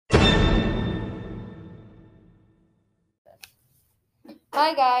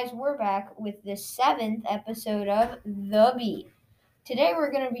Hi guys, we're back with the 7th episode of The Beat. Today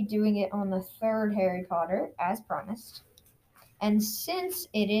we're going to be doing it on the third Harry Potter, as promised. And since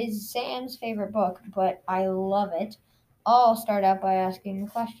it is Sam's favorite book, but I love it, I'll start out by asking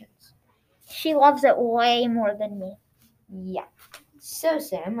the questions. She loves it way more than me. Yeah. So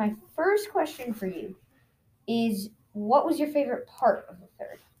Sam, my first question for you is, what was your favorite part of the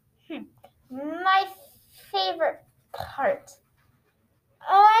third? My favorite part.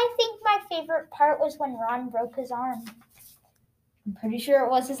 I think my favorite part was when Ron broke his arm. I'm pretty sure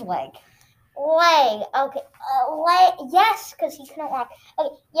it was his leg. Leg. Okay. Leg. Yes, because he couldn't walk.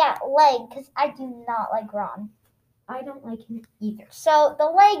 Okay. Yeah, leg. Because I do not like Ron. I don't like him either. So the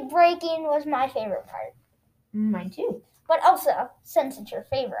leg breaking was my favorite part. Mine too. But also, since it's your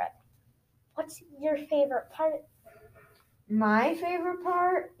favorite, what's your favorite part? My favorite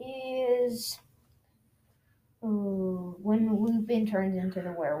part is when Lupin turns into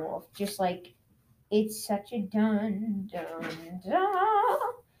the werewolf. Just like, it's such a dun.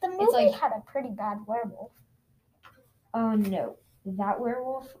 The movie had a pretty bad werewolf. Oh no, that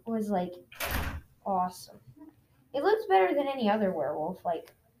werewolf was like awesome. It looks better than any other werewolf.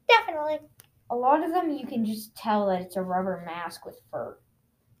 Like, definitely. A lot of them you can just tell that it's a rubber mask with fur.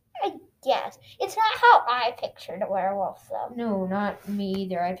 Yes. It's not how I pictured a werewolf, though. No, not me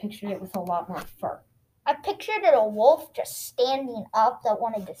either. I pictured it with a lot more fur. I pictured it a wolf just standing up that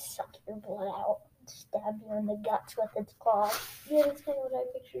wanted to suck your blood out and stab you in the guts with its claws. Yeah, that's kind of what I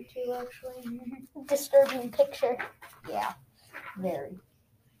pictured too, actually. Disturbing picture. Yeah, very.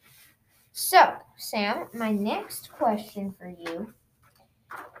 So, Sam, my next question for you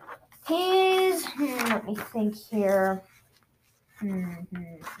is, let me think here.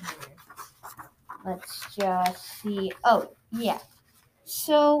 Let's just see. Oh, yeah.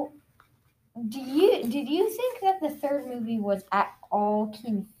 So, did you think that the third movie was at all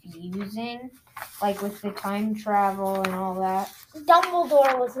confusing? Like with the time travel and all that?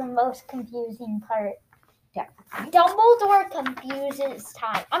 Dumbledore was the most confusing part. Definitely. Dumbledore confuses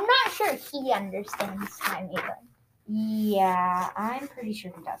time. I'm not sure he understands time even. Yeah, I'm pretty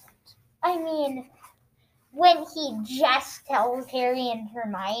sure he doesn't. I mean, when he just tells Harry and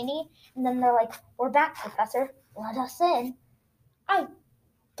Hermione, and then they're like, "We're back, Professor. Let us in." I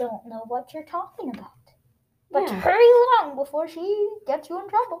don't know what you're talking about. But hurry along before she gets you in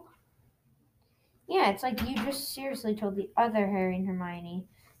trouble. Yeah, it's like you just seriously told the other Harry and Hermione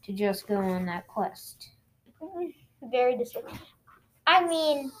to just go on that quest. Very disturbing. I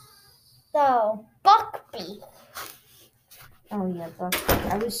mean, so, Buckbeak. Oh yeah,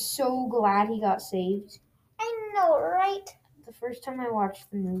 Buckbeak. I was so glad he got saved. I know, right? The first time I watched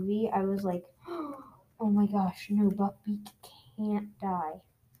the movie, I was like, oh my gosh, no, Buckbeak can't die.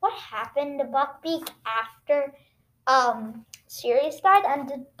 What happened to Buckbeak after Sirius died, and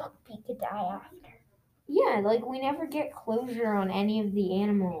did Buckbeak die after? Yeah, like we never get closure on any of the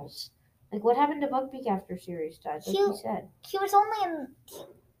animals. Like what happened to Buckbeak after Sirius died, like you said? He was only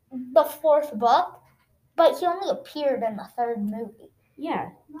in the fourth book, but he only appeared in the third movie. Yeah.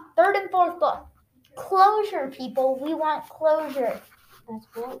 Third and fourth book. Closure, people. We want closure. That's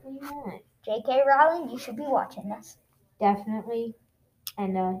what we want. J.K. Rowling, you should be watching this. Definitely.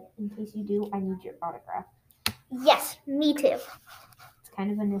 And in case you do, I need your autograph. Yes, me too. It's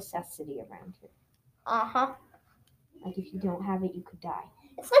kind of a necessity around here. Uh-huh. Like if you don't have it, you could die.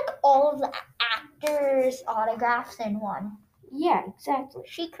 It's like all of the actors' autographs in one. Yeah, exactly.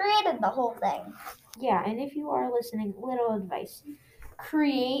 She created the whole thing. Yeah, and if you are listening, little advice.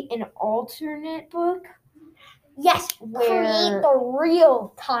 Create an alternate book. Yes, create the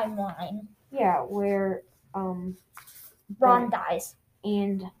real timeline. Yeah, where Ron dies.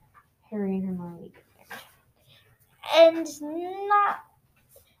 And Harry and Hermione get married. And not...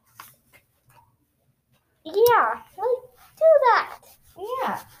 Yeah, do that.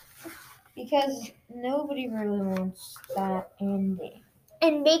 Yeah. Because nobody really wants that ending.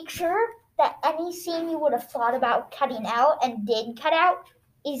 And make sure that any scene you would have thought about cutting out and did cut out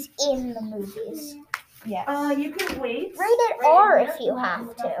is in the movies. Yes. You can wait. Rated R if you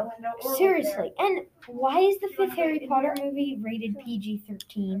have to. Seriously. And why is the fifth Harry Potter movie rated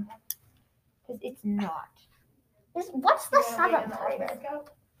PG-13? Because it's not. What's the seventh rated?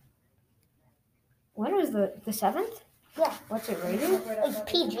 When was the seventh? Yeah. What's it rated? Like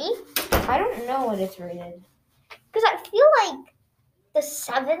PG? I don't know what it's rated. Because I feel like the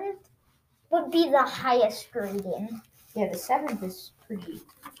seventh would be the highest rating. Yeah, the seventh is pretty.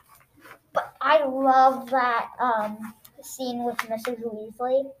 But I love that scene with Mrs.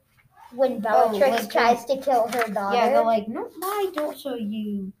 Weasley when Bellatrix tries to kill her daughter. Yeah, they're like, not my daughter,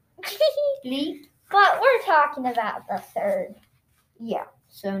 you bleep. But we're talking about the third. Yeah,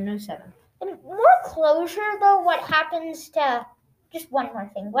 so no 7th. And more closure, though, what happens to... Just one more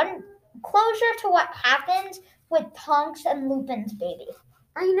thing. One closure to what happens with Tonks and Lupin's baby.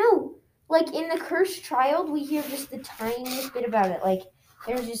 I know. Like, in The Cursed Child, we hear just the tiniest bit about it. Like,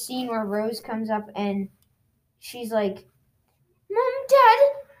 there's a scene where Rose comes up and she's like, Mom, Dad,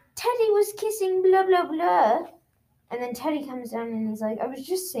 Teddy was kissing blah, blah, blah. And then Teddy comes down and he's like, I was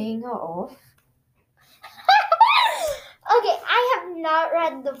just saying her off. Okay, I have not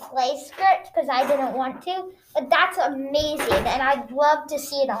read the play script because I didn't want to, but that's amazing, and I'd love to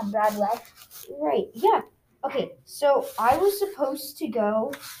see it on Broadway. Right, yeah. Okay, so I was supposed to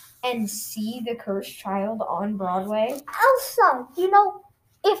go and see The Cursed Child on Broadway. Awesome.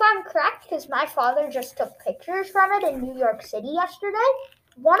 If I'm correct, because my father just took pictures from it in New York City yesterday,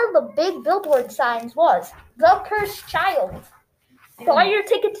 one of the big billboard signs was The Cursed Child. Buy your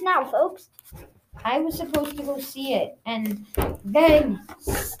tickets now, folks. I was supposed to go see it, and then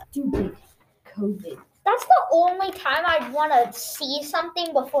stupid COVID. That's the only time I'd want to see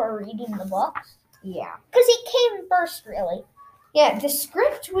something before reading the books. Yeah. Because it came first, really. Yeah, the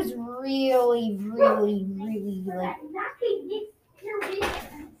script was really, really, really, like...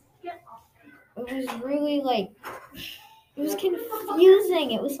 It was really, like... It was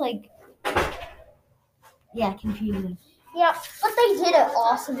confusing. It was, like... Yeah, confusing. Yeah, but they did an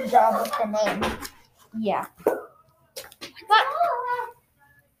awesome job with the name. Yeah. But...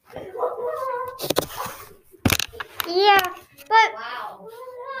 Yeah, but...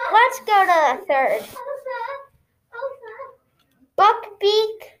 Let's go to the third.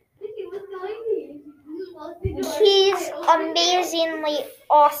 Buckbeak. He's amazingly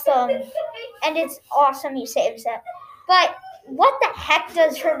awesome. And it's awesome he saves it. But what the heck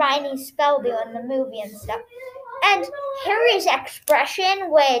does Hermione's spell do in the movie and stuff? And Harry's expression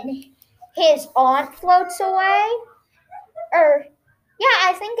when his aunt floats away.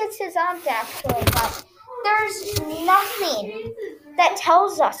 I think it's his aunt actually. But there's nothing that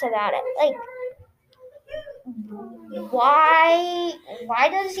tells us about it. Like, why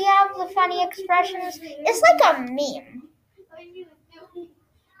does he have the funny expressions? It's like a meme.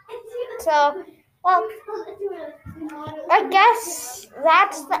 So, well, I guess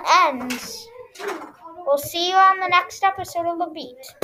that's the end. We'll see you on the next episode of The Beat.